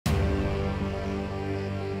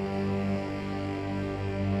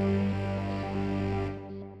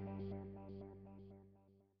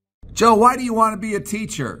Joe, why do you want to be a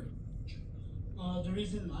teacher? The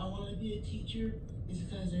reason I want to be a teacher is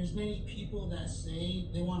because there's many people that say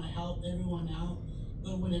they want to help everyone out,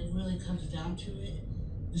 but when it really comes down to it,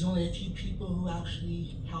 there's only a few people who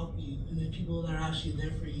actually help you, and the people that are actually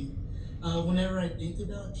there for you. Whenever I think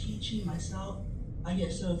about teaching myself, I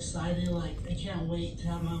get so excited, like I can't wait to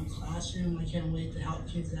have my own classroom, I can't wait to help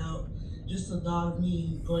kids out. Just the thought of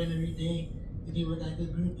me going every day to be with like a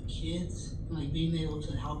group of kids and like being able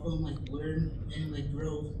to help them like learn and like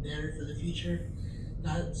grow better for the future.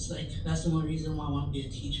 That's the one reason why I want to be a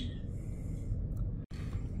teacher.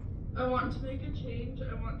 I want to make a change.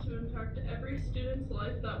 I want to impact every student's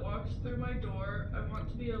life that walks through my door. I want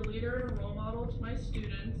to be a leader and a role model to my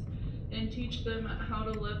students and teach them how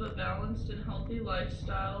to live a balanced and healthy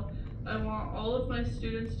lifestyle. I want all of my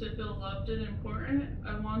students to feel loved and important.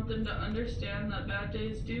 I want them to understand that bad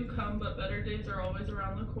days do come, but better days are always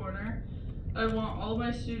around the corner. I want all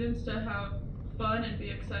my students to have fun and be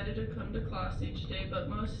excited to come to class each day, but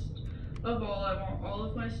most of all, I want all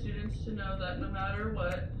of my students to know that no matter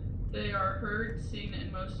what, they are heard, seen,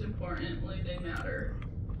 and most importantly, they matter.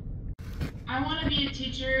 I want to be a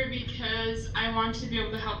teacher because I want to be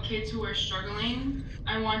able to help kids who are struggling.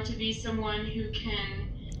 I want to be someone who can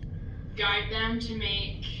guide them to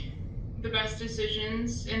make the best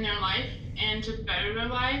decisions in their life and to better their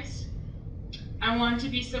lives. I want to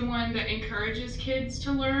be someone that encourages kids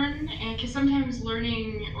to learn, and because sometimes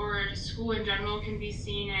learning or school in general can be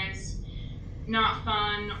seen as not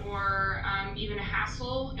fun or even a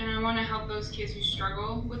hassle, and I want to help those kids who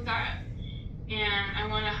struggle with that, and I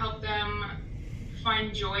want to help them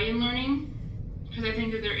find joy in learning, because I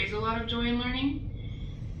think that there is a lot of joy in learning,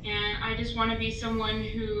 and I just want to be someone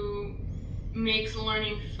who makes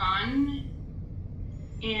learning fun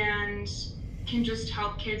and can just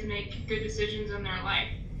help kids make good decisions in their life.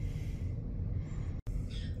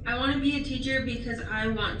 I want to be a teacher because I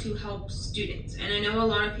want to help students. And I know a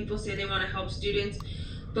lot of people say they want to help students,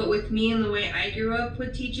 but with me and the way I grew up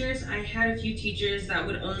with teachers, I had a few teachers that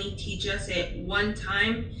would only teach us at one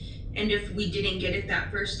time. And if we didn't get it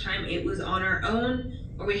that first time, it was on our own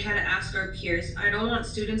or we had to ask our peers. I don't want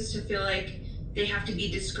students to feel like they have to be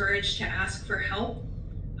discouraged to ask for help.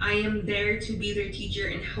 I am there to be their teacher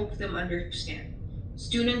and help them understand.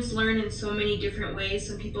 Students learn in so many different ways.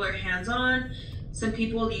 Some people are hands-on. Some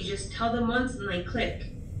people, you just tell them once and they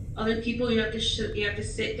click. Other people, you have to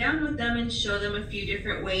sit down with them and show them a few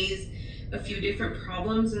different ways, a few different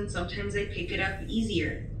problems, and sometimes they pick it up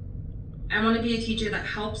easier. I want to be a teacher that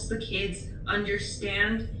helps the kids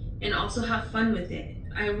understand and also have fun with it.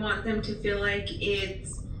 I want them to feel like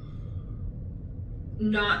it's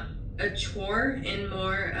not a chore and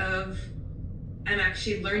more of, I'm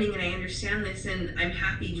actually learning and I understand this and I'm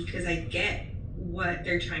happy because I get what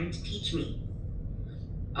they're trying to teach me.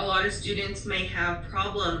 A lot of students may have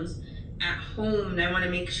problems at home, and I want to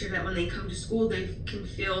make sure that when they come to school they can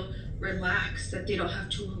feel relaxed, that they don't have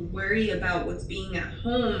to worry about what's being at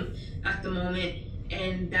home at the moment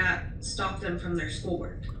and that stop them from their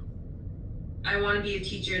schoolwork. I want to be a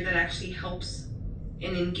teacher that actually helps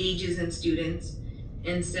and engages in students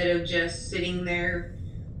instead of just sitting there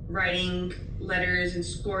writing letters and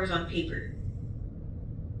scores on paper.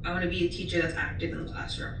 I want to be a teacher that's active in the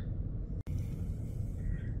classroom.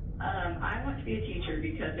 I want to be a teacher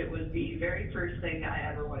because it was the very first thing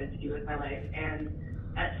I ever wanted to do with my life. And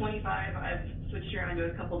at 25, I've switched around to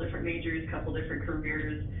a couple different majors, a couple different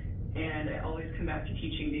careers, and I always come back to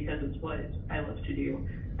teaching because it's what I love to do.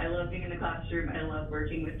 I love being in the classroom. I love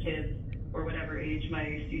working with kids or whatever age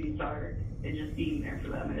my students are and just being there for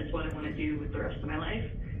them. And it's what I want to do with the rest of my life.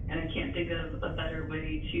 And I can't think of a better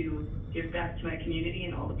way to give back to my community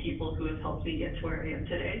and all the people who have helped me get to where I am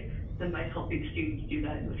today than by helping students do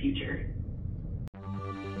that in the future.